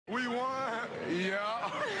We won.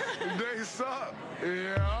 Yeah. They suck.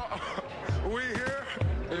 Yeah. We here.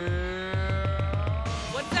 Yeah.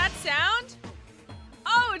 What's that sound?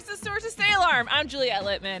 Oh, it's the Source to Say alarm. I'm Juliet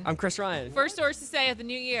Litman. I'm Chris Ryan. First Source to Say of the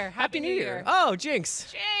new year. Happy New Year. Oh,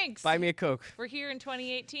 Jinx. Jinx. Buy me a Coke. We're here in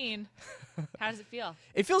 2018. How does it feel?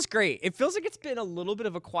 It feels great. It feels like it's been a little bit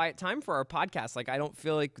of a quiet time for our podcast. Like, I don't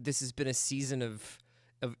feel like this has been a season of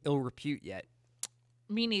ill repute yet.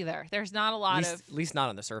 Me neither. There's not a lot At least not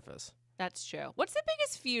on the surface. That's true. What's the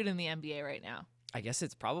biggest feud in the NBA right now? I guess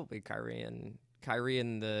it's probably Kyrie and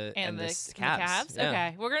the Cavs. Cavs? Yeah.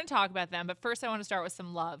 Okay. We're going to talk about them, but first I want to start with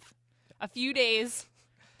some love. A few days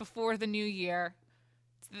before the new year,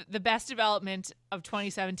 the best development of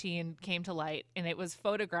 2017 came to light, and it was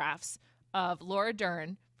photographs of Laura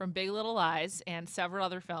Dern from Big Little Lies and several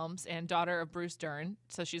other films, and daughter of Bruce Dern,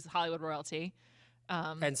 so she's Hollywood royalty.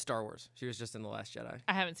 And Star Wars. She was just in The Last Jedi.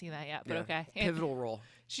 I haven't seen that yet, but Yeah. okay. Pivotal role.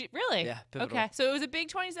 She really? Yeah, pivotal. Okay, so it was a big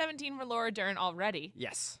 2017 for Laura Dern already.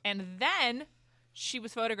 Yes. And then she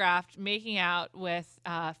was photographed making out with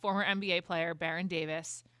former NBA player Baron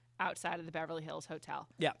Davis outside of the Beverly Hills Hotel.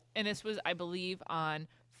 Yeah. And this was, I believe, on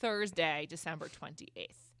Thursday, December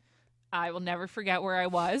 28th. I will never forget where I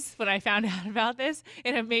was when I found out about this,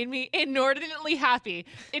 and it made me inordinately happy.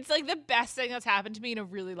 It's like the best thing that's happened to me in a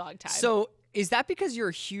really long time. So is that because you're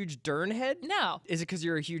a huge Dern head? No. Is it because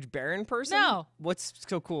you're a huge Baron person? No. What's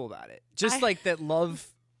so cool about it? Just like that love,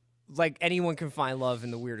 like anyone can find love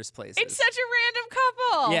in the weirdest places. It's such a random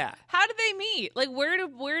couple. Yeah. How did they meet? Like, where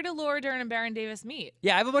do Laura Dern and Baron Davis meet?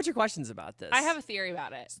 Yeah, I have a bunch of questions about this. I have a theory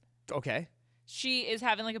about it. Okay. She is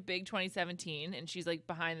having like a big 2017, and she's like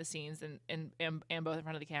behind the scenes and both in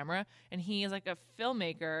front of the camera. And he is like a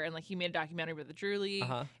filmmaker, and like he made a documentary with the Drew League.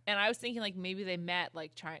 And I was thinking like maybe they met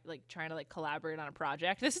trying to like collaborate on a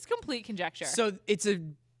project. This is complete conjecture. So it's a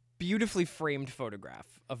beautifully framed photograph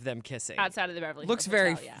of them kissing Outside of the Beverly Hills Looks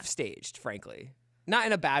very Hotel, yeah. staged, frankly. Not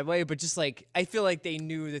in a bad way, but just like I feel like they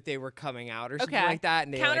knew that they were coming out or something Okay. like that,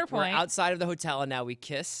 and they like, were Counterpoint. outside of the hotel, and now we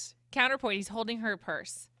kiss. Counterpoint: he's holding her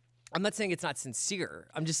purse. I'm not saying it's not sincere.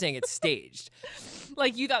 I'm just saying it's staged.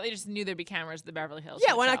 Like you thought they just knew there'd be cameras at the Beverly Hills.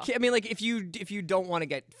 Yeah, why Hotel. not? I mean, like if you don't want to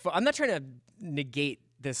get, I'm not trying to negate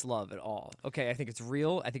this love at all. Okay, I think it's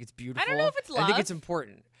real. I think it's beautiful. I don't know if it's I think love, it's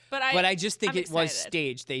important. But I just think I'm it was excited.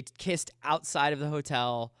 staged. They kissed outside of the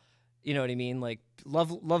hotel. You know what I mean? Like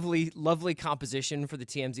lovely composition for the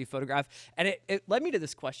TMZ photograph. And it led me to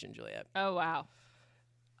this question, Juliet. Oh wow.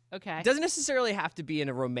 Okay. It doesn't necessarily have to be in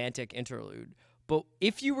a romantic interlude, but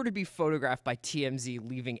if you were to be photographed by TMZ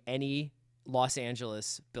leaving any Los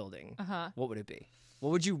Angeles building, what would it be? What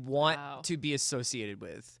would you want to be associated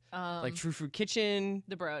with? Like True Fruit Kitchen?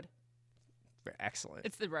 The Broad. Excellent.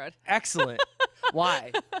 It's the Broad. Excellent.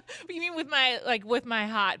 Why? You mean with my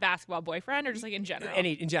hot basketball boyfriend, or just like in general?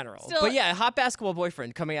 In general. Still- But yeah, a hot basketball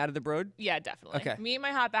boyfriend coming out of the Broad? Yeah, definitely. Okay. Me and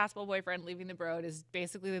my hot basketball boyfriend leaving the Broad is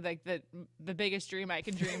basically like the biggest dream I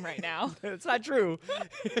can dream right now. It's not true.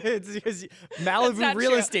 It's because That's Malibu not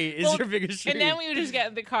real true. estate is Well, your biggest dream. And then we would just get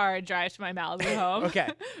in the car and drive to my Malibu home. Okay.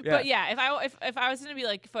 Yeah. But yeah, if I was gonna be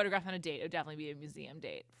like photographed on a date, it would definitely be a museum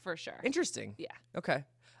date for sure. Interesting. Yeah. Okay.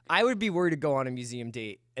 I would be worried to go on a museum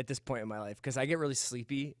date at this point in my life because I get really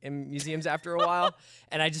sleepy in museums after a while,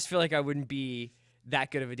 and I just feel like I wouldn't be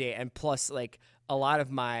that good of a date. And plus, like a lot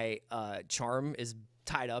of my charm is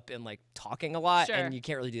tied up in like talking a lot, Sure. and you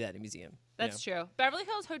can't really do that in a museum. That's true. Beverly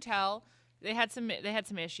Hills Hotel, they had some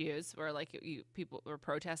issues where like people were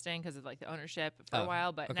protesting because of like the ownership for a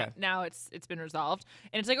while, but okay. now it's been resolved,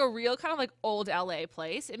 and it's like a real kind of like old LA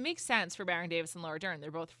place. It makes sense for Baron Davis and Laura Dern.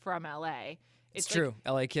 They're both from LA. It's like, true.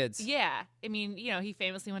 LA kids. Yeah, I mean, he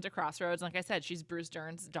famously went to Crossroads. Like I said, she's Bruce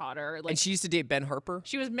Dern's daughter. Like And she used to date Ben Harper.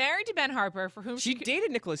 she was married to Ben Harper, for whom She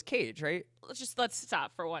dated Nicolas Cage, right? let's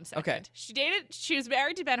stop for 1 second. Okay. She was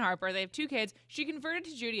married to Ben Harper. They have 2 kids. She converted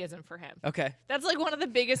to Judaism for him. Okay. That's like one of the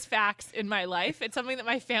biggest facts in my life. It's something that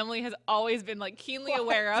my family has always been like keenly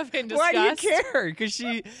aware of and discussed. Why do you care? Because She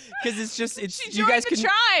you guys joined the can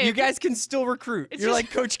tribe. you guys can still recruit. It's You're just-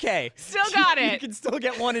 like Coach K. Still got You it. can still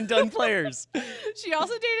get one and done players. She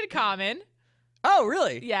also dated Common. Oh,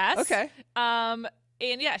 really? Yes. Okay.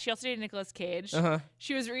 And yeah, she also dated Nicolas Cage.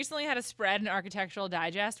 She was recently had a spread in Architectural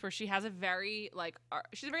Digest where she has a very like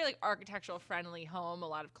architectural friendly home, a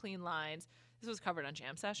lot of clean lines. This was covered on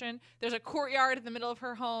Jam Session. There's a courtyard in the middle of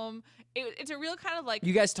her home. It's a real kind of like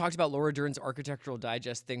You guys talked about Laura Dern's Architectural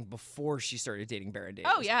Digest thing before she started dating Baron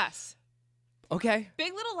Davis. oh yes, Okay.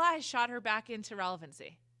 Big Little Lies shot her back into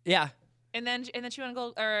relevancy. Yeah. And then she won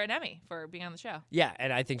an Emmy for being on the show. Yeah,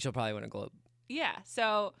 and I think she'll probably win a Globe. Yeah,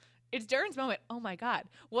 so it's Dern's moment. Oh my God,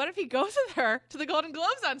 what if he goes with her to the Golden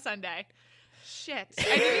Globes on Sunday? Shit. I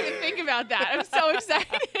didn't even think about that. I'm so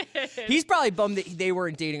excited. He's probably bummed that they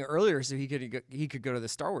weren't dating earlier, so he could go to the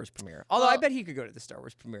Star Wars premiere. Although I bet he could go to the Star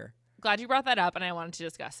Wars premiere. Glad you brought that up, and I wanted to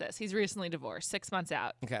discuss this. He's recently divorced, 6 months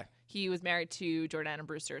out. Okay. He was married to Jordana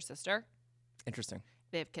Brewster's sister. Interesting.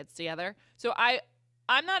 They have kids together. So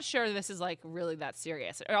I'm not sure this is like really that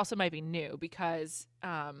serious. It also might be new because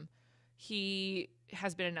he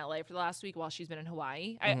has been in LA for the last week while she's been in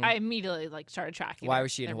Hawaii. I immediately like started tracking. Why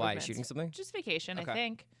was she in Hawaii? Shooting something? Just vacation, I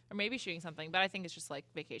think. Or maybe shooting something, but I think it's just like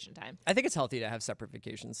vacation time. I think it's healthy to have separate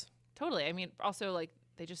vacations. Totally. I mean, also like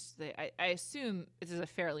I assume this is a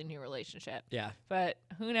fairly new relationship. Yeah. But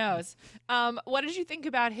who knows? What did you think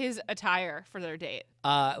about his attire for their date?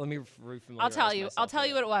 Let me I'll tell you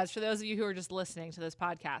what it was for those of you who are just listening to this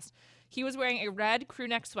podcast. He was wearing a red crew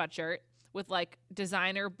neck sweatshirt with like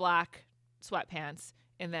designer black sweatpants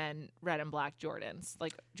and then red and black Jordans.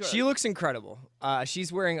 She looks incredible.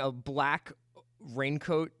 She's wearing a black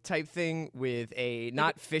raincoat type thing with a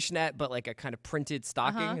not fishnet but like a kind of printed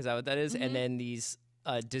stocking. Is that what that is? And then these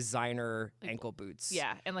designer ankle boots.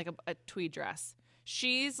 Yeah, and like a tweed dress.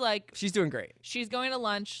 She's doing great. She's going to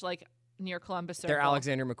lunch like near Columbus Circle. They're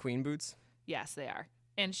Alexander McQueen boots. Yes, they are.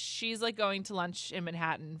 And she's like going to lunch in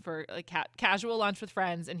Manhattan for like casual lunch with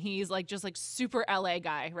friends, and he's like just like super LA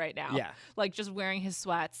guy right now. Yeah, like just wearing his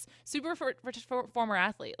sweats. Super for former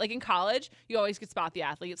athlete. Like in college, you always could spot the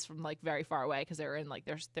athletes from like very far away because they're in like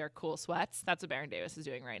their cool sweats. That's what Baron Davis is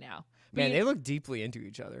doing right now. But man, they look deeply into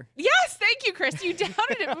each other. Yes, thank you, Chris. You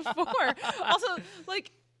doubted it before. Also,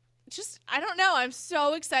 like, just I don't know. I'm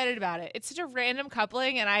so excited about it. It's such a random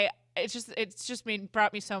coupling, and it's just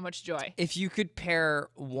brought me so much joy. If you could pair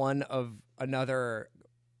one of another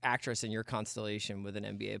actress in your constellation with an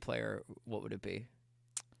NBA player, what would it be?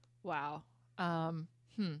 Wow.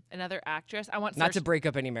 Another actress. I want not to break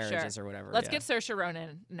up any marriages or whatever. Let's get Saoirse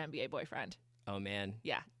Ronan an NBA boyfriend. Oh man.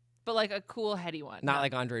 Yeah, but like a cool heady one. Not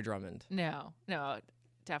like Andre Drummond. No,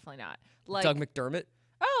 definitely not. Like Doug McDermott.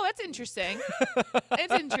 Oh, that's interesting.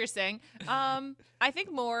 It's interesting. I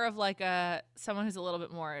think more of like someone who's a little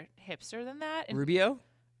bit more hipster than that. And, Rubio?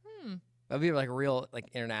 That'd be like a real like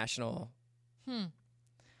international.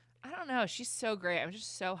 I don't know. She's so great. I'm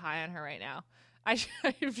just so high on her right now. I've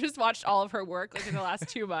just watched all of her work like in the last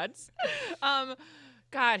 2 months.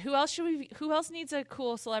 God, who else needs a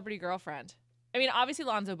cool celebrity girlfriend? I mean, obviously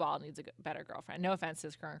Lonzo Ball needs a better girlfriend. No offense to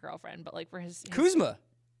his current girlfriend, but like for his Kuzma.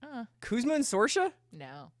 Kuzma and Saoirse?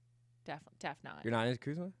 No, def not. You're not into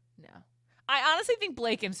Kuzma? No. I honestly think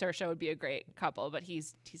Blake and Saoirse would be a great couple, but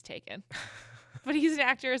he's taken. But he's an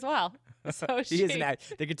actor as well. So he is an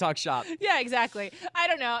actor. They could talk shop. Yeah, exactly. I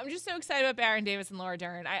don't know. I'm just so excited about Baron Davis and Laura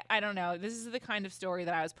Dern. I don't know. This is the kind of story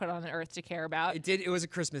that I was put on the earth to care about. It was a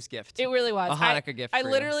Christmas gift. It really was. A Hanukkah gift. I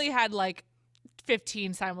literally had like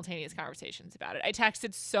 15 simultaneous conversations about it. I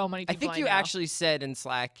texted so many people. I think you actually said in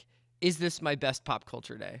Slack, "Is this my best pop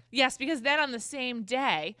culture day?" Yes, because then on the same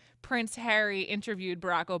day, Prince Harry interviewed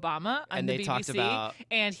Barack Obama on the BBC, talked about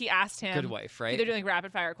and he asked him, Good Wife, right? They're doing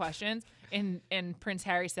rapid fire questions, and Prince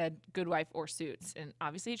Harry said Good Wife or Suits, and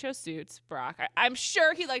obviously he chose Suits. Barack, I'm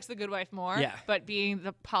sure he likes The Good Wife more, yeah. But being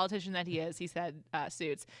the politician that he is, he said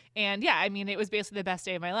Suits, and yeah, I mean it was basically the best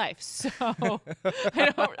day of my life. So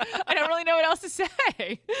I don't really know what else to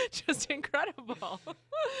say. Just incredible.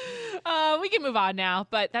 We can move on now,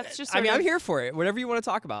 but that's just. I'm here for it. Whatever you want to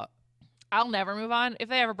talk about. I'll never move on. If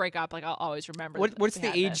they ever break up, like I'll always remember. What's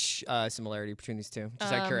the age similarity between these two?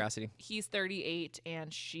 Just out of curiosity. He's 38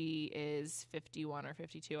 and she is 51 or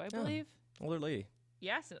 52, I believe. Older lady.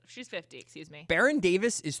 Yes, she's 50. Excuse me. Baron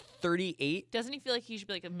Davis is 38. Doesn't he feel like he should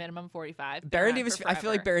be like a minimum 45? Baron Davis. I feel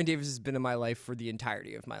like Baron Davis has been in my life for the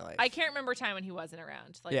entirety of my life. I can't remember a time when he wasn't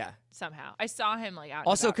around. Like, yeah. Somehow I saw him like out.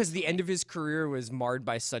 Also, because the end of his career was marred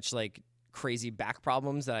by such like crazy back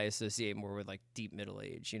problems that I associate more with like deep middle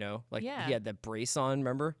age, you know? Like he had that brace on,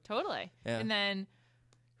 remember? Totally. Yeah. And then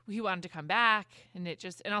he wanted to come back and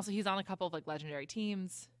also he's on a couple of like legendary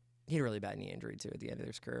teams. He had a really bad knee injury too at the end of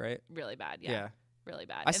his career, right? Really bad, yeah. Really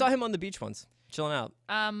bad. I saw him on the beach once, chilling out.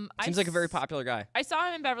 Seems like a very popular guy. I saw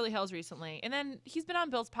him in Beverly Hills recently. And then he's been on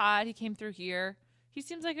Bill's pod. He came through here. He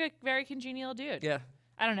seems like a very congenial dude. Yeah.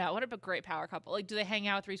 I don't know. What a great power couple. Like, do they hang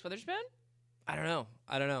out with Reese Witherspoon? I don't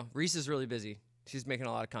know. Reese is really busy. She's making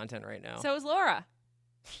a lot of content right now. So is Laura.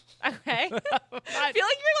 Okay. I feel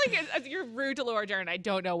like you're rude to Laura Dern. I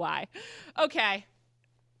don't know why. Okay.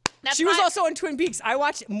 She was also on Twin Peaks. I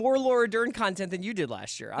watched more Laura Dern content than you did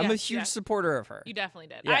last year. I'm a huge supporter of her. You definitely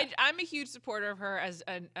did. Yeah. I'm a huge supporter of her as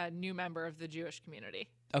a new member of the Jewish community.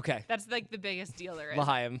 Okay. That's like the biggest deal there is.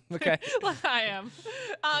 L'Chaim. Okay. L'Chaim.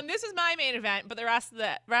 This is my main event, but the rest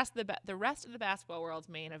of the basketball world's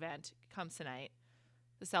main event comes tonight.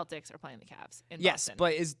 The Celtics are playing the Cavs in Boston.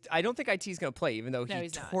 But I don't think IT's going to play, even though he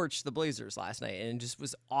he's not. torched the Blazers last night, and it just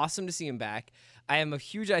was awesome to see him back. I am a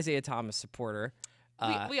huge Isaiah Thomas supporter.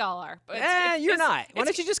 We all are. But you're not. Why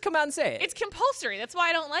don't you just come out and say it? It's compulsory. That's why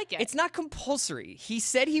I don't like it. It's not compulsory. He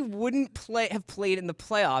said he wouldn't have played in the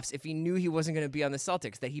playoffs if he knew he wasn't going to be on the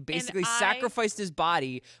Celtics, that he basically sacrificed his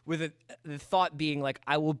body with the thought being like,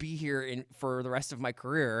 I will be here for the rest of my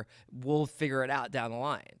career. We'll figure it out down the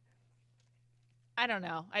line. I don't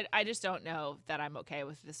know. I just don't know that I'm okay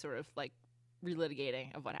with this sort of like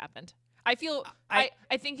relitigating of what happened. I feel I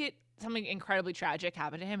think something incredibly tragic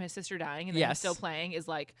happened to him. His sister dying and then him still playing is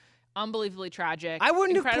like unbelievably tragic. I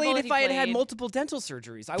wouldn't have played if I had multiple dental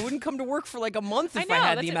surgeries. I wouldn't come to work for like a month if I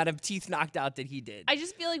had the amount of teeth knocked out that he did. I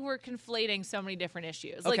just feel like we're conflating so many different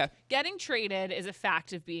issues. Like getting traded is a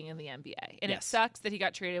fact of being in the NBA. And it sucks that he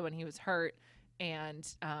got traded when he was hurt. And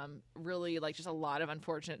really, like, just a lot of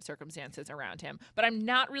unfortunate circumstances around him. But I'm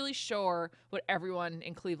not really sure what everyone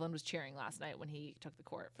in Cleveland was cheering last night when he took the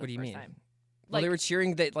court for the first time. Well, they were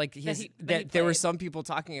cheering that, like, there were some people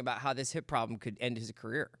talking about how this hip problem could end his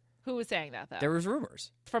career. Who was saying that, though? There was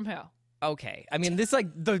rumors. From who? Okay. I mean, this, like,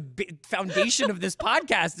 the foundation of this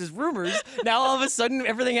podcast is rumors. Now, all of a sudden,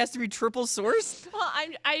 everything has to be triple sourced? Well,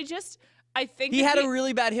 I think he had a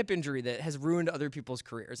really bad hip injury that has ruined other people's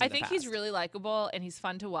careers. I think he's really likable and he's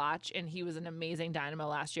fun to watch, and he was an amazing dynamo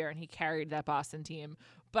last year and he carried that Boston team.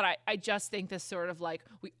 But I just think this sort of like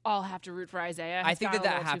we all have to root for Isaiah. I think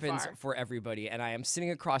that happens for everybody. And I am sitting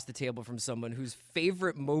across the table from someone whose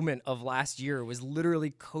favorite moment of last year was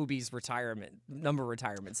literally Kobe's number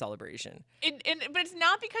retirement celebration. But it's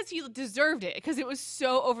not because he deserved it, because it was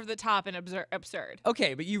so over the top and absurd.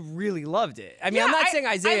 Okay, but you really loved it. I mean, I'm not saying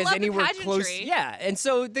Isaiah is anywhere close. Yeah, and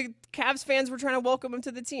so the Cavs fans were trying to welcome him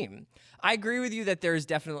to the team. I agree with you that there's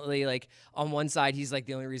definitely, like, on one side, he's like,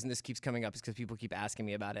 the only reason this keeps coming up is because people keep asking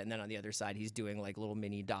me about it. And then on the other side, he's doing, like, little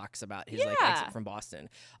mini docs about his like exit from Boston.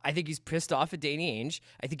 I think he's pissed off at Danny Ainge.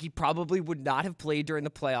 I think he probably would not have played during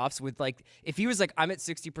the playoffs with, like, if he was like, I'm at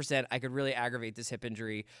 60%, I could really aggravate this hip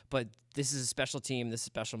injury, but this is a special team, this is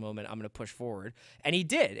a special moment, I'm going to push forward. And he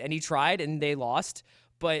did, and he tried, and they lost.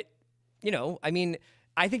 But, you know, I mean,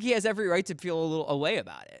 I think he has every right to feel a little away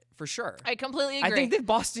about it, for sure. I completely agree. I think that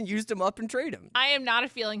Boston used him up and traded him. I am not a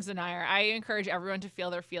feelings denier. I encourage everyone to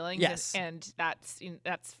feel their feelings. Yes. And that's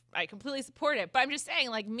I completely support it. But I'm just saying,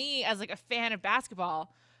 like, me as like a fan of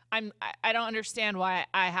basketball, I don't understand why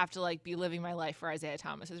I have to like be living my life for Isaiah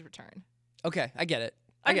Thomas's return. Okay, I get it.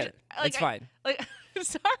 I get it. It's fine.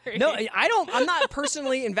 Sorry. No, I'm not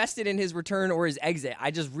personally invested in his return or his exit. I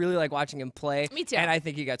just really like watching him play. Me too. And I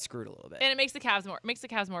think he got screwed a little bit. And it makes the Cavs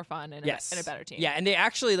more fun and a better team. Yeah, and they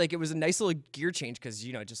actually, like, it was a nice little gear change because,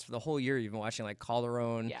 you know, just for the whole year you've been watching like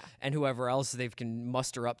Calderon and whoever else they can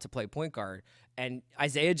muster up to play point guard. And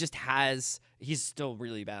Isaiah just he's still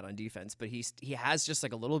really bad on defense, but he has just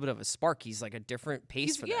like a little bit of a spark. He's like a different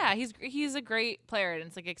pace for them. Yeah, he's a great player, and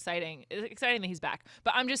it's like exciting. It's exciting that he's back.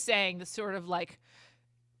 But I'm just saying the sort of like,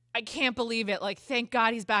 I can't believe it. Like, thank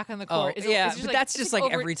God he's back on the court. But that's just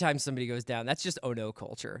like every time somebody goes down, that's just oh no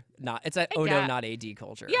culture. It's like oh no, not AD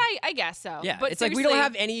culture. Yeah, I guess so. Yeah, but it's like we don't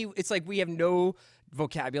have any. It's like we have no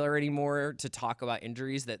vocabulary anymore to talk about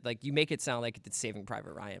injuries that, like, you make it sound like it's Saving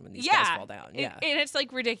Private Ryan when these guys fall down. Yeah, and it's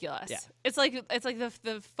like ridiculous. Yeah. It's like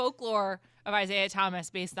the folklore of Isaiah Thomas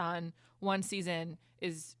based on one season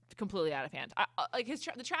is completely out of hand. Like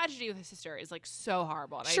the tragedy with his sister is like so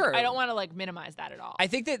horrible. And sure, I don't want to like minimize that at all. I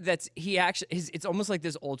think that's he actually it's almost like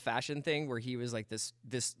this old fashioned thing where he was like this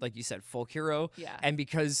like you said, folk hero. Yeah, and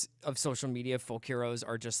because of social media, folk heroes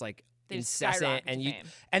are just like they incessant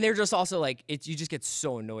and they're just also like you just get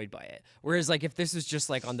so annoyed by it. Whereas like if this was just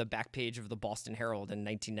like on the back page of the Boston Herald in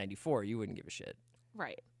 1994, you wouldn't give a shit.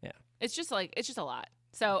 Right. Yeah. It's just a lot.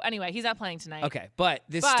 So anyway, he's not playing tonight. Okay, but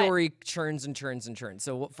this story churns and churns and churns.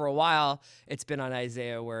 So for a while, it's been on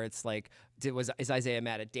Isaiah where it's like, is Isaiah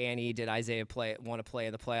mad at Danny? Did Isaiah want to play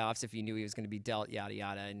in the playoffs if he knew he was going to be dealt? Yada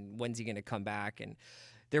yada. And when's he going to come back? And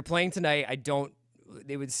they're playing tonight.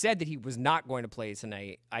 They would said that he was not going to play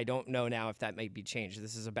tonight. I don't know now if that might be changed.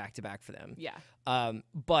 This is a back-to-back for them. Yeah.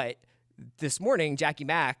 But this morning, Jackie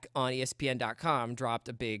Mack on ESPN.com dropped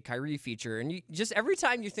a big Kyrie feature, and you just every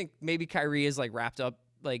time you think maybe Kyrie is like wrapped up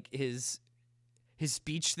like his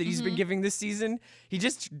speech that he's been giving this season, he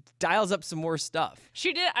just dials up some more stuff.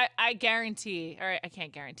 She did. I guarantee, or I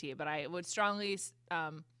can't guarantee, but I would strongly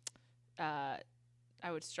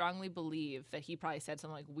believe that he probably said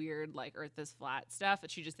some like weird like Earth is flat stuff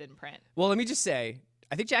that she just didn't print. Well, let me just say,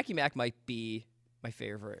 I think Jackie Mack might be my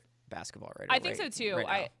favorite basketball writer. I think so too.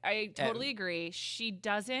 Right I totally agree. She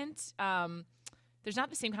doesn't. There's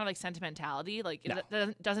not the same kind of like sentimentality. Like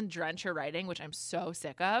it doesn't drench her writing, which I'm so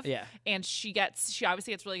sick of. Yeah. And she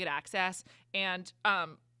obviously gets really good access, and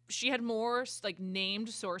she had more like named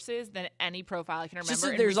sources than any profile I can remember.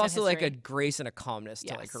 Just, there's also like a grace and a calmness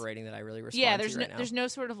to like her writing that I really respond yeah, to right now. There's no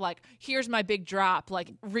sort of like, here's my big drop,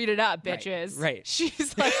 like read it up, bitches. Right.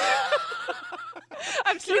 She's like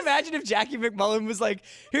Can you imagine if Jackie MacMullan was like,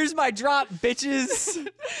 here's my drop, bitches?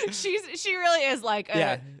 She really is like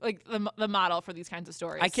like the model for these kinds of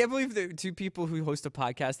stories. I can't believe the two people who host a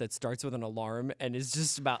podcast that starts with an alarm and is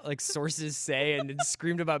just about like sources say and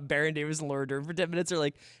screamed about Baron Davis and Laura Dern for 10 minutes are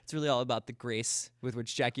like, it's really all about the grace with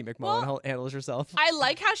which Jackie MacMullan handles herself. I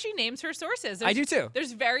like how she names her sources. I do too.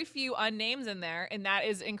 There's very few unnames in there, and that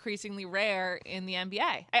is increasingly rare in the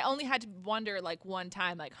NBA. I only had to wonder like one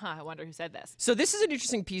time, like, I wonder who said this. So this is an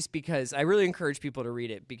interesting piece because I really encourage people to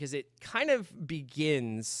read it because it kind of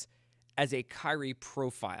begins as a Kyrie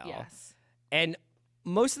profile. Yes. And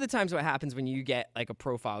most of the times what happens when you get like a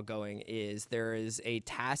profile going is there is a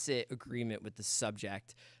tacit agreement with the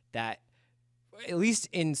subject that, at least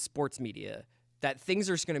in sports media, that things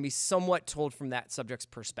are going to be somewhat told from that subject's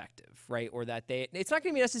perspective, right? Or that it's not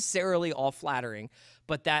going to be necessarily all flattering,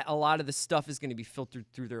 but that a lot of the stuff is going to be filtered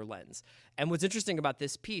through their lens. And what's interesting about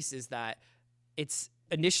this piece is that it's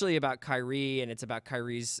initially about Kyrie and it's about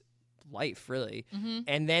Kyrie's life, really. Mm-hmm.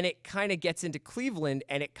 And then it kind of gets into Cleveland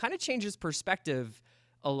and it kind of changes perspective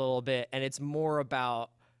a little bit. And it's more about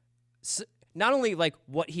not only like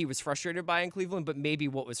what he was frustrated by in Cleveland, but maybe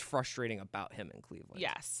what was frustrating about him in Cleveland.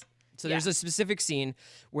 Yes. So there's a specific scene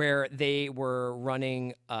where they were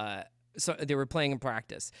running, so they were playing in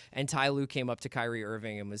practice, and Ty Lue came up to Kyrie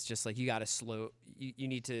Irving and was just like, "You got to you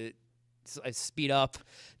need to speed up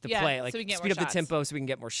the play, like so speed up the tempo so we can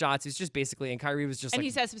get more shots." It's just basically, and Kyrie was just and like, he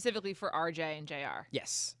said specifically for RJ and JR.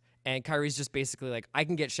 Yes. And Kyrie's just basically like, I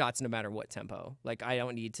can get shots no matter what tempo. Like, I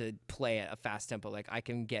don't need to play at a fast tempo. Like, I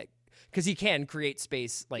can get, because he can create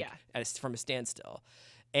space like from a standstill.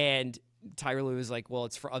 And Tyler Lue is like, well,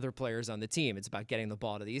 it's for other players on the team. It's about getting the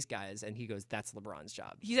ball to these guys. And he goes, that's LeBron's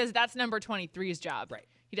job. He says that's number 23's job. Right.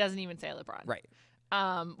 He doesn't even say LeBron. Right.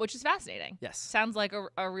 Which is fascinating. Yes. Sounds like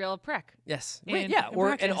a real prick. Yes.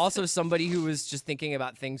 And also somebody who was just thinking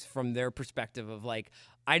about things from their perspective of like,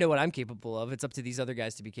 I know what I'm capable of. It's up to these other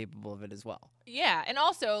guys to be capable of it as well. Yeah. And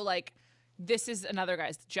also like, this is another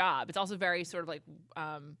guy's job. It's also very sort of like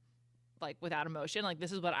without emotion, like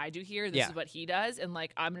this is what I do here, this is what he does, and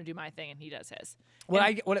like I'm gonna do my thing and he does his.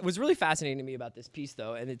 What was really fascinating to me about this piece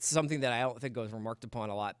though, and it's something that I don't think goes remarked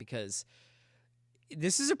upon a lot, because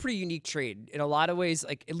this is a pretty unique trade in a lot of ways,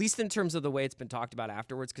 like at least in terms of the way it's been talked about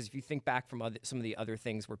afterwards, because if you think back from some of the other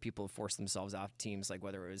things where people have forced themselves out of teams, like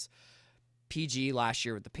whether it was PG last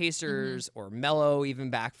year with the Pacers, or Melo even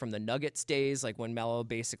back from the Nuggets days, like when Melo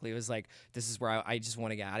basically was like, this is where I just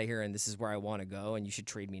want to get out of here and this is where I want to go and you should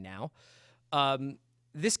trade me now.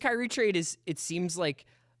 This Kyrie trade it seems like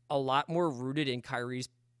a lot more rooted in Kyrie's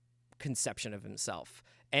conception of himself.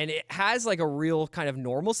 And it has like a real kind of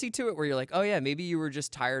normalcy to it where you're like, oh yeah, maybe you were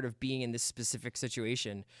just tired of being in this specific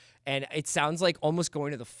situation. And it sounds like almost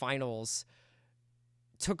going to the finals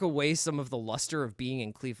took away some of the luster of being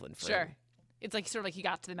in Cleveland for him. It's like sort of like he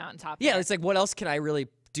got to the mountaintop. Yeah, it's like, what else can I really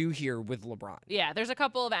do here with LeBron? Yeah, there's a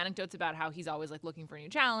couple of anecdotes about how he's always like looking for a new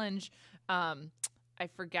challenge. I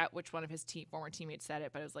forget which one of his former teammates said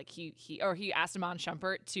it, but it was like he asked Iman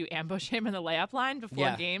Shumpert to ambush him in the layup line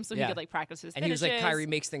before games so he could like practice his finishes. And he was like, Kyrie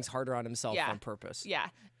makes things harder on himself on purpose. Yeah.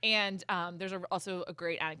 And there's also a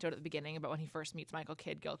great anecdote at the beginning about when he first meets Michael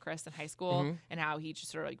Kidd-Gilchrist in high school and how he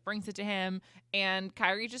just sort of like brings it to him. And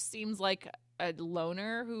Kyrie just seems like a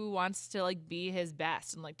loner who wants to like be his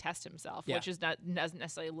best and like test himself, which doesn't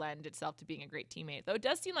necessarily lend itself to being a great teammate. Though it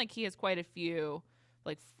does seem like he has quite a few.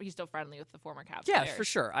 Like, he's still friendly with the former Cavs players. For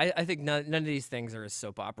sure. I think none of these things are as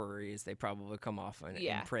soap opera-y as they probably come off in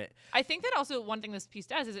print. I think that also one thing this piece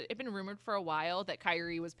does is it's been rumored for a while that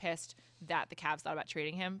Kyrie was pissed that the Cavs thought about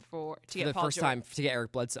trading him to get the Paul first George. time to get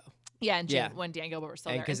Eric Bledsoe. Yeah, and when Dan Gilbert was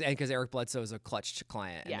still there. And because Eric Bledsoe is a clutch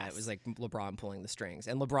client, and it was like LeBron pulling the strings.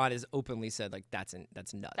 And LeBron has openly said, like, that's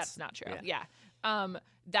nuts. That's not true. Yeah.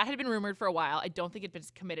 That had been rumored for a while. I don't think it'd been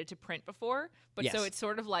committed to print before, but so it's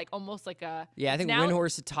sort of like almost like a... Yeah, I think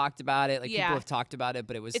Windhorst had talked about it. Like, people have talked about it,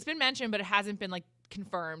 but it's been mentioned, but it hasn't been like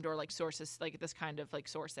confirmed or like sources, like this kind of like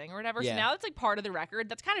sourcing or whatever. So now it's like part of the record.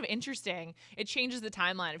 That's kind of interesting. It changes the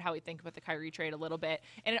timeline of how we think about the Kyrie trade a little bit.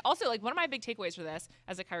 And it also, like, one of my big takeaways for this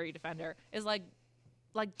as a Kyrie defender is like,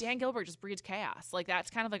 like Dan Gilbert just breeds chaos. Like that's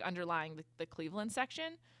kind of like underlying the Cleveland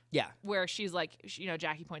section. Yeah. Where she's like, you know,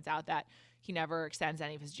 Jackie points out that he never extends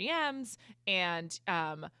any of his GMs, and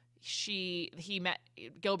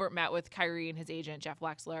Gilbert met with Kyrie and his agent Jeff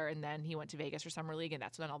Wexler, and then he went to Vegas for summer league, and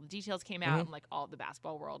that's when all the details came out, and like all the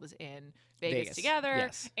basketball world is in Vegas together.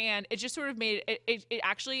 Yes. And it just sort of made it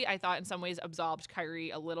actually, I thought in some ways absolved Kyrie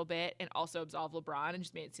a little bit, and also absolved LeBron, and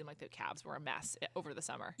just made it seem like the Cavs were a mess over the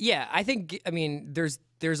summer. Yeah, I think, I mean,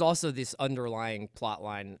 there's also this underlying plot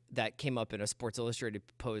line that came up in a Sports Illustrated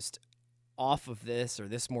post off of this, or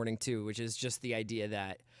this morning too, which is just the idea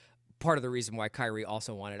that part of the reason why Kyrie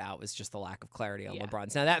also wanted out was just the lack of clarity on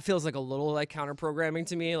LeBron's. Now that feels like a little like counter programming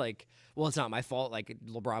to me. Like, well, it's not my fault. Like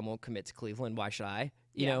LeBron won't commit to Cleveland. Why should I?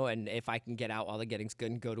 You know, and if I can get out while the getting's good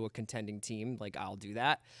and go to a contending team, like I'll do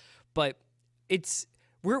that. But it's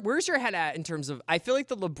where's your head at in terms of, I feel like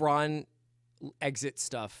the LeBron exit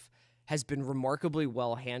stuff has been remarkably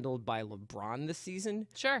well handled by LeBron this season.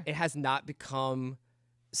 Sure. It has not become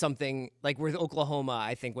something like with Oklahoma.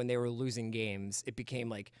 I think when they were losing games, it became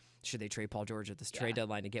like, should they trade Paul George at this trade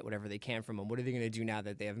deadline to get whatever they can from him? What are they going to do now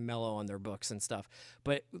that they have Melo on their books and stuff?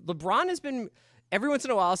 But LeBron has been, every once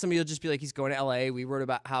in a while, somebody will just be like, he's going to LA. We wrote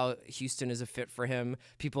about how Houston is a fit for him.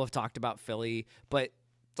 People have talked about Philly, but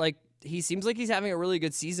like, he seems like he's having a really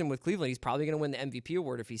good season with Cleveland. He's probably going to win the MVP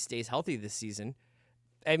award if he stays healthy this season.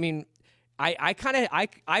 I mean, I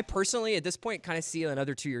personally at this point kind of see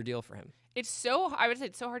another 2-year deal for him. I would say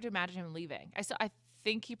it's so hard to imagine him leaving. I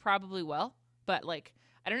think he probably will, but like,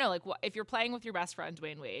 I don't know, like if you're playing with your best friend,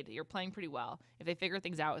 Dwayne Wade, you're playing pretty well. If they figure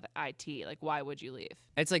things out with IT, like why would you leave?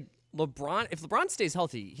 It's like LeBron, if LeBron stays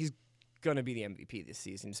healthy, he's going to be the MVP this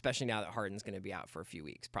season, especially now that Harden's going to be out for a few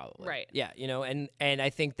weeks probably. Right. Yeah, you know, and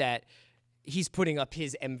I think that he's putting up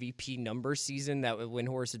his MVP number season that when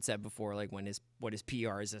Horace had said before, like when his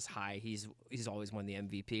PR is this high, he's always won the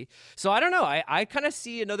MVP. So I don't know. I kind of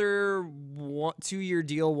see another 2-year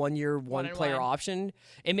deal, 1 year, one player option.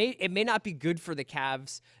 It may not be good for the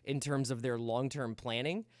Cavs in terms of their long-term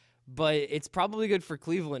planning, but it's probably good for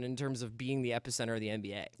Cleveland in terms of being the epicenter of the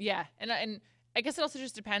NBA. Yeah, and I guess it also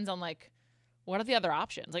just depends on like, what are the other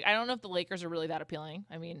options? Like, I don't know if the Lakers are really that appealing.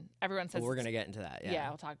 I mean, everyone says... Well, we're going to get into that, yeah. Yeah,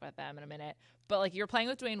 we'll talk about them in a minute. But, like, you're playing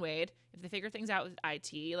with Dwayne Wade. If they figure things out with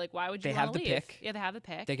IT, like, why would you want to leave? They have the pick. Yeah, they have the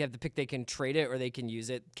pick. They have the pick. They can trade it or they can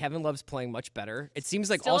use it. Kevin Love's playing much better. It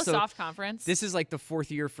seems like Still also... a soft conference. This is, like, the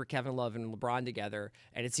 4th year for Kevin Love and LeBron together,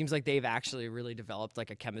 and it seems like they've actually really developed,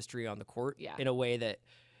 like, a chemistry on the court in a way that...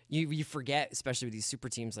 You forget, especially with these super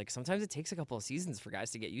teams, like sometimes it takes a couple of seasons for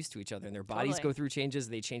guys to get used to each other and their bodies go through changes.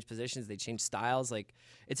 They change positions. They change styles. Like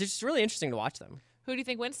it's just really interesting to watch them. Who do you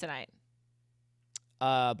think wins tonight?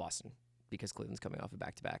 Boston, because Cleveland's coming off a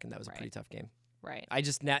back-to-back, and that was a pretty tough game. Right.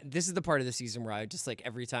 This is the part of the season where I just like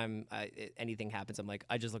every time anything happens, I'm like,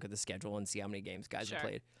 I just look at the schedule and see how many games guys have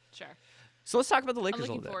played. Sure. So let's talk about the Lakers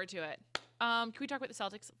I'm a little looking bit. forward to it. Can we talk about the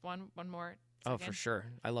Celtics one more second? Oh, for sure.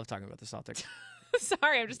 I love talking about the Celtics.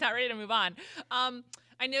 Sorry, I'm just not ready to move on.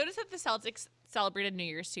 I noticed that the Celtics celebrated New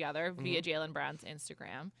Year's together via Jaylen Brown's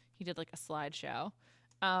Instagram. He did like a slideshow.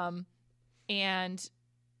 And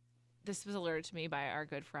this was alerted to me by our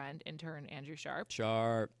good friend, intern Andrew Sharp.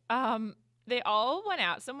 They all went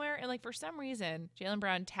out somewhere, and like for some reason, Jaylen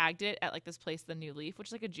Brown tagged it at like this place, the New Leaf, which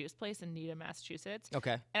is like a juice place in Needham, Massachusetts.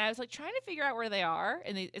 Okay. And I was like trying to figure out where they are,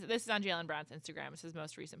 and this is on Jaylen Brown's Instagram. It's his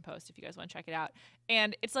most recent post. If you guys want to check it out,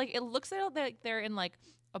 and it's like it looks like they're in like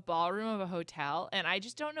a ballroom of a hotel, and I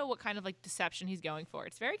just don't know what kind of like deception he's going for.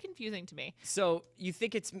 It's very confusing to me. So you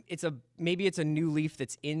think maybe it's a New Leaf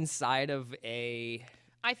that's inside of a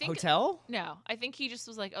hotel? No, I think he just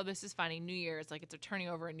was like, oh, this is funny. New Year's, like it's turning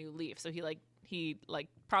over a new leaf. So he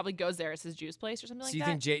probably goes there as his juice place or something like that.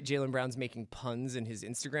 So you think Jaylen Brown's making puns in his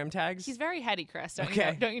Instagram tags? He's very heady, Chris.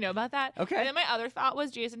 Don't you know about that? Okay. And then my other thought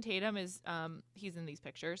was Jason Tatum is he's in these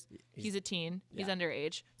pictures. He's a teen. He's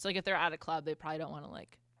underage. So like if they're at a club, they probably don't want to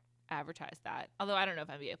like advertise that. Although I don't know if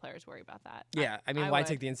NBA players worry about that. Yeah, I mean, why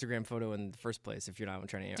take the Instagram photo in the first place if you're not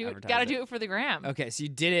trying to advertise Gotta do it for the gram. Okay, so you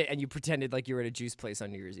did it and you pretended like you were at a juice place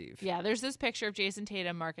on New Year's Eve. Yeah, there's this picture of Jason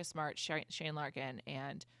Tatum, Marcus Smart, Shane Larkin,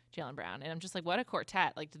 and Jaylen Brown. And I'm just like, what a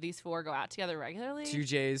quartet. Like, do these four go out together regularly? 2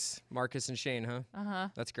 J's, Marcus and Shane, huh? Uh-huh.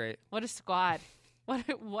 That's great. What a squad.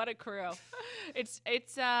 What a crew. It's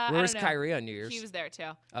Where was Kyrie on New Year's? He was there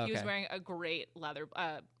too. Okay. He was wearing a great leather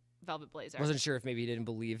velvet blazer. Wasn't sure if maybe he didn't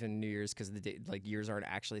believe in New Year's because years aren't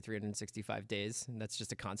actually 365 days, and that's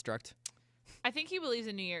just a construct. I think he believes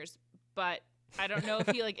in New Year's, but I don't know if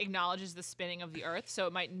he like acknowledges the spinning of the Earth, so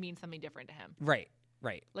it might mean something different to him. Right.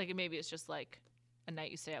 Like maybe it's just like a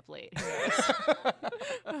night you stay up late.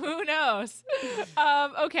 Who knows?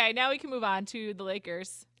 Okay, now we can move on to the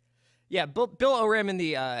Lakers. Yeah, Bill Oram in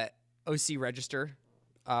the OC Register.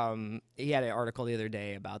 He had an article the other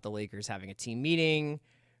day about the Lakers having a team meeting,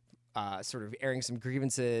 sort of airing some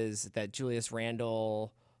grievances that Julius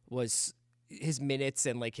Randle was his minutes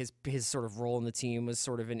and like his sort of role in the team was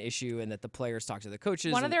sort of an issue, and that the players talked to the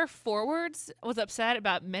coaches. One of their forwards was upset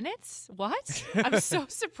about minutes. What? I'm so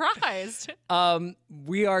surprised.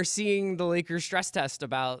 We are seeing the Lakers stress test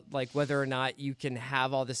about like whether or not you can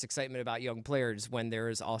have all this excitement about young players when there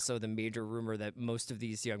is also the major rumor that most of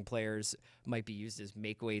these young players might be used as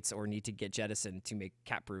make weights or need to get jettisoned to make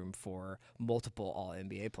cap room for multiple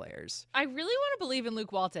All-NBA players. I really want to believe in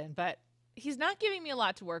Luke Walton, but he's not giving me a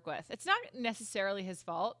lot to work with. It's not necessarily his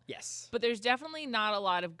fault. Yes. But there's definitely not a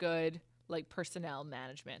lot of good like personnel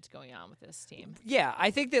management going on with this team. Yeah, I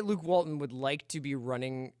think that Luke Walton would like to be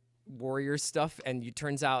running Warriors stuff, and it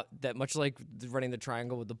turns out that much like running the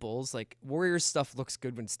triangle with the Bulls, like Warriors stuff looks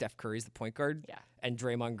good when Steph Curry's the point guard, and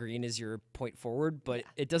Draymond Green is your point forward, but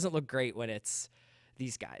it doesn't look great when it's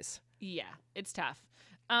these guys. Yeah, it's tough.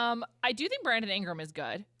 I do think Brandon Ingram is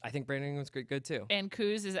good. I think Brandon Ingram's good too. And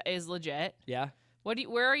Kuz is legit. Yeah.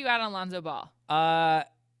 Where are you at on Lonzo Ball? I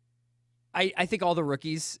think all the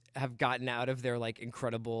rookies have gotten out of their like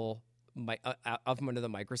incredible out from under the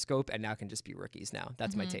microscope and now can just be rookies now.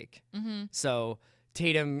 That's my take. Mm-hmm. So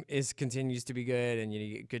Tatum continues to be good, and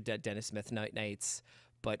you get good Dennis Smith nights.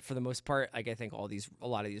 But for the most part, like I think a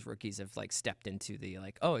lot of these rookies have like stepped into the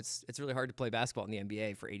like, oh, it's really hard to play basketball in the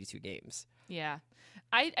NBA for 82 games. Yeah,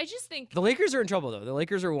 I just think the Lakers are in trouble though. The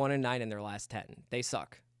Lakers are 1-9 in their last 10. They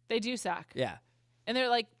suck. They do suck. Yeah, and they're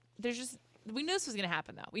like, we knew this was gonna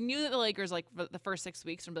happen though. We knew that the Lakers like for the first 6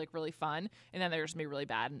 weeks would be like really fun, and then they're just gonna be really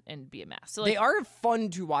bad and be a mess. So like, they are fun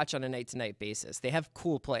to watch on a night-to-night basis. They have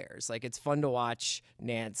cool players. Like it's fun to watch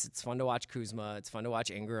Nance. It's fun to watch Kuzma. It's fun to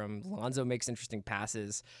watch Ingram. Lonzo makes interesting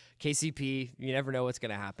passes. KCP, you never know what's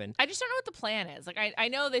gonna happen. I just don't know what the plan is. Like I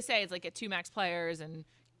know they say it's like get 2 max players and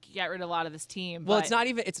get rid of a lot of this team. Well,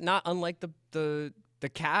 but it's not unlike the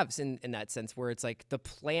Cavs in that sense, where it's like the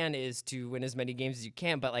plan is to win as many games as you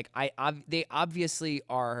can, but like they obviously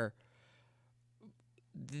are.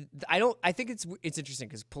 I think it's interesting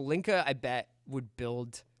because Pelinka, I bet, would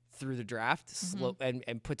build through the draft slow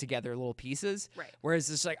and put together little pieces. Right. Whereas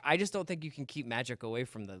it's like I just don't think you can keep Magic away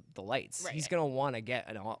from the lights. Right. He's gonna want to get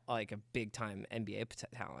a big time NBA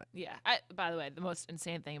talent. Yeah. By the way, the most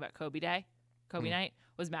insane thing about Kobe night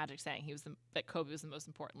was Magic saying that Kobe was the most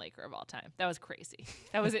important Laker of all time. That was crazy.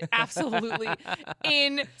 That was absolutely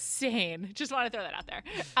insane. Just want to throw that out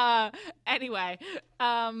there. Anyway,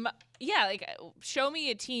 yeah, like show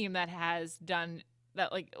me a team that has done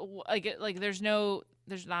that. Like there's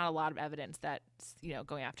not a lot of evidence that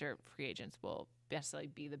going after free agents will necessarily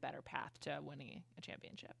be the better path to winning a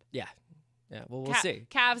championship. Yeah. Yeah, well, we'll see.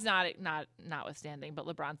 Cavs notwithstanding, but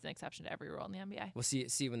LeBron's an exception to every rule in the NBA. We'll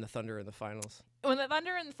see when the Thunder are in the finals. When the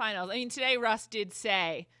Thunder are in the finals, I mean, today Russ did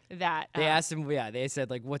say that they asked him. Yeah, they said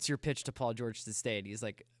like, "What's your pitch to Paul George to stay?" And he's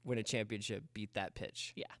like, "Win a championship, beat that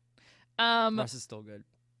pitch." Yeah, Russ is still good.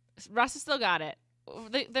 Russ has still got it.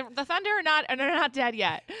 The Thunder are not dead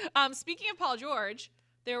yet. Speaking of Paul George,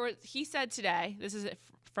 he said today. This is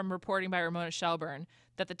from reporting by Ramona Shelburne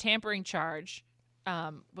that the tampering charge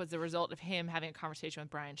was the result of him having a conversation with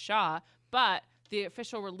Brian Shaw, but the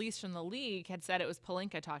official release from the league had said it was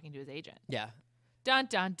Pelinka talking to his agent. Yeah. Dun,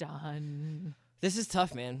 dun, dun. This is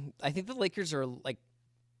tough, man. I think the Lakers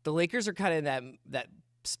are kind of that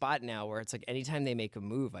spot now where it's like anytime they make a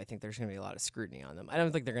move, I think there's going to be a lot of scrutiny on them. I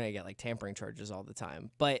don't think they're going to get like tampering charges all the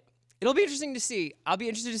time, but it'll be interesting to see. I'll be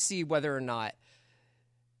interested to see whether or not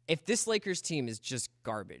if this Lakers team is just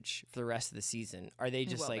garbage for the rest of the season, are they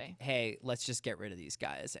just like, hey, let's just get rid of these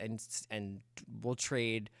guys and we'll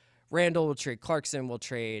trade Randall, we'll trade Clarkson, we'll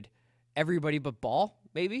trade everybody but Ball,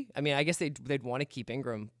 maybe? I mean, I guess they'd want to keep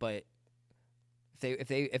Ingram, but if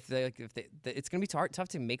they it's gonna be tough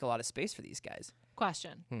to make a lot of space for these guys.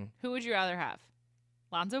 Question: Who would you rather have,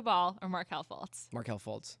 Lonzo Ball or Markelle Fultz? Markelle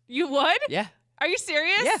Fultz. You would? Yeah. Are you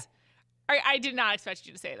serious? Yeah. I did not expect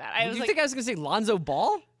you to say that. You think I was gonna say Lonzo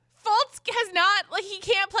Ball? Fultz has not, he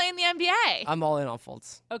can't play in the NBA. I'm all in on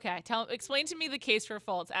Fultz. Okay, explain to me the case for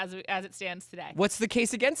Fultz as it stands today. What's the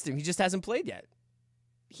case against him? He just hasn't played yet.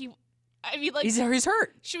 He's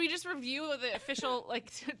hurt. Should we just review the official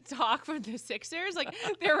talk from the Sixers?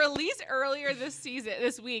 Their release earlier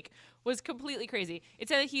this week was completely crazy. It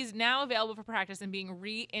said that he's now available for practice and being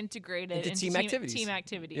reintegrated into team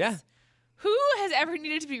activities. Yeah. Who has ever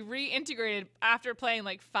needed to be reintegrated after playing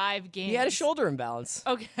 5 games? He had a shoulder imbalance.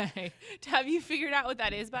 Okay. Have you figured out what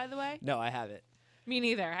that is, by the way? No, I haven't. Me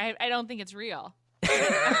neither. I don't think it's real.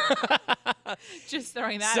 Just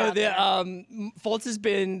throwing that So out there. Fultz has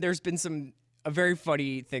been. There's been a very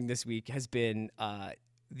funny thing this week has been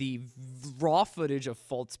the raw footage of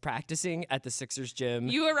Fultz practicing at the Sixers gym.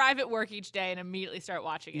 You arrive at work each day and immediately start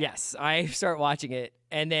watching it. Yes, I start watching it,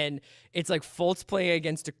 and then it's like Fultz playing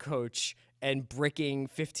against a coach and bricking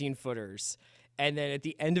 15-footers. And then at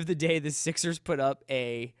the end of the day, the Sixers put up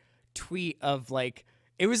a tweet of like,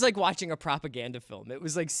 it was like watching a propaganda film. It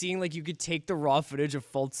was like seeing like you could take the raw footage of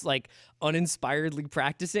Fultz like uninspiredly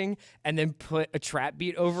practicing and then put a trap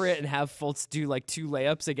beat over it and have Fultz do like 2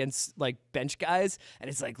 layups against like bench guys. And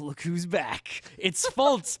it's like, look who's back. It's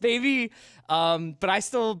Fultz, baby. But I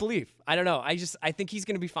still believe. I don't know. I think he's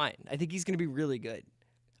going to be fine. I think he's going to be really good.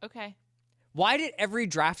 Okay. Why did every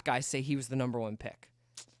draft guy say he was the number 1 pick?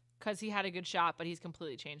 Because he had a good shot, but he's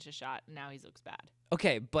completely changed his shot, and now he looks bad.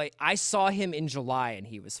 Okay, but I saw him in July, and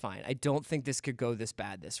he was fine. I don't think this could go this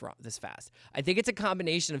bad this fast. I think it's a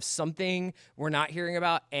combination of something we're not hearing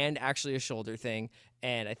about and actually a shoulder thing,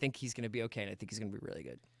 and I think he's going to be okay, and I think he's going to be really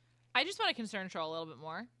good. I just want to concern Troll a little bit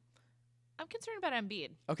more. I'm concerned about Embiid.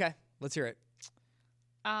 Okay, let's hear it.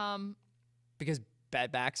 Because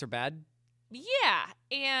bad backs are bad? Yeah,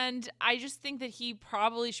 and I just think that he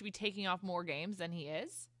probably should be taking off more games than he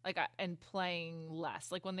is, and playing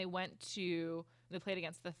less. Like when they played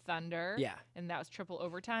against the Thunder, Yeah. and that was triple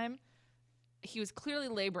overtime. He was clearly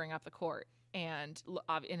laboring up the court, and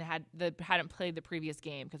hadn't played the previous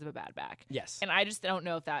game because of a bad back. Yes. And I just don't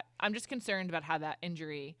know if that. I'm just concerned about how that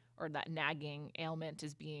injury or that nagging ailment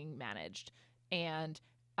is being managed, and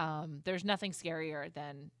there's nothing scarier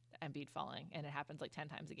than Embiid falling, and it happens like 10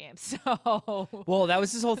 times a game. So well, that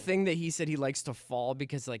was his whole thing that he said he likes to fall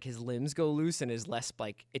because like his limbs go loose and is less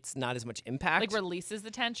like it's not as much impact. like releases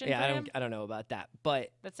the tension. Yeah, for him? I don't know about that,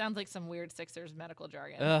 but That sounds like some weird Sixers medical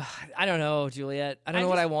jargon. I don't know, Juliet. I don't know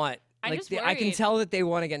what I want. I'm Like just I can worried. tell that they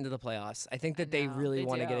want to get into the playoffs. I think that they know, really they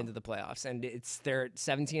want to get do. into the playoffs, and they're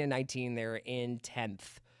 17 and 19. They're in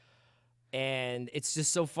 10th, and it's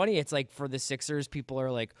just so funny. It's like for the Sixers, people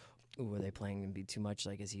are like, "Ooh, are they playing Embiid too much?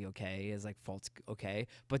 Like, is he okay? Is like Fultz okay?"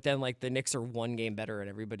 But then like the Knicks are 1 game better, and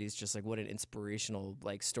everybody's just like, "What an inspirational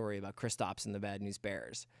like story about Kristaps and the Bad News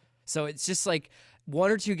Bears." So it's just like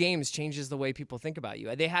 1 or 2 games changes the way people think about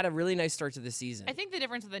you. They had a really nice start to the season. I think the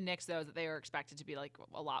difference with the Knicks, though, is that they were expected to be like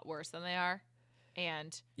a lot worse than they are.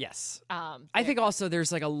 And yes, I think also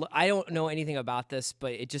there's like I don't know anything about this,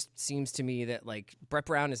 but it just seems to me that like Brett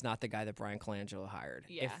Brown is not the guy that Brian Colangelo hired.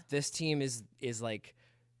 Yeah. If this team is like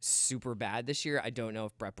super bad this year, I don't know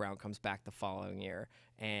if Brett Brown comes back the following year.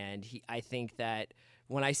 And I think that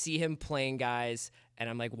when I see him playing guys, and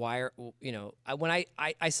I'm like, why are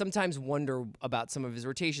I sometimes wonder about some of his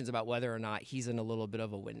rotations about whether or not he's in a little bit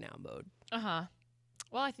of a win now mode.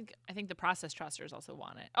 Well, I think the process trusters also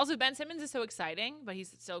want it. Also, Ben Simmons is so exciting, but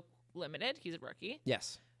he's so limited. He's a rookie.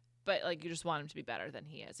 Yes. But like you just want him to be better than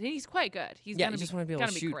he is. And he's quite good. He's You just want to be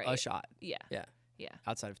able to shoot great. a shot. Yeah. Yeah. Yeah.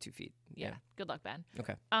 Outside of 2 feet. Yeah. Good luck, Ben.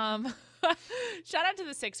 Okay. Shout out to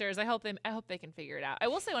the Sixers. I hope they can figure it out. I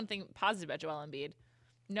will say one thing positive about Joel Embiid.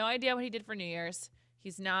 No idea what he did for New Year's.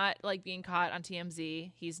 He's not like being caught on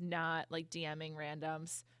TMZ. He's not like DMing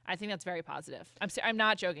randoms. I think that's very positive. I'm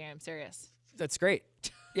not joking. I'm serious. That's great.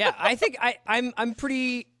 Yeah, I think I'm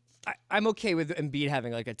pretty. I'm okay with Embiid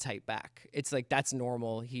having like a tight back. It's like that's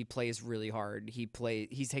normal. He plays really hard. He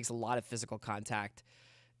takes a lot of physical contact.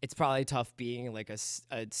 It's probably tough being like a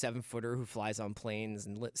 7-footer who flies on planes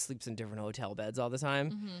and sleeps in different hotel beds all the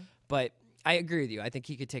time. Mm-hmm. But I agree with you. I think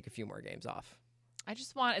he could take a few more games off. I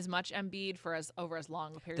just want as much Embiid for over as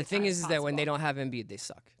long a period The of time thing as is that when they possible. don't have Embiid, they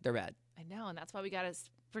suck. They're bad. I know, and that's why we got to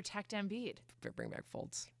protect Embiid. Bring back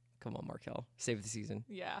Fultz. Come on, Markel. Save the season.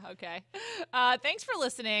 Yeah, okay. Thanks for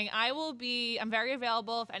listening. I'm very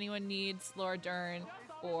available if anyone needs Laura Dern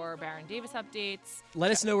or Baron Davis updates.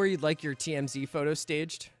 Let us know where you'd like your TMZ photo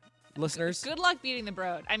staged, listeners. Good luck beating the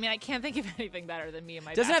Broad. I mean, I can't think of anything better than me and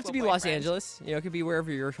my Doesn't have to be basketball Los boyfriend. Angeles. It could be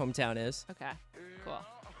wherever your hometown is. Okay, cool.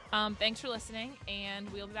 Thanks for listening, and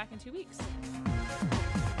we'll be back in 2 weeks.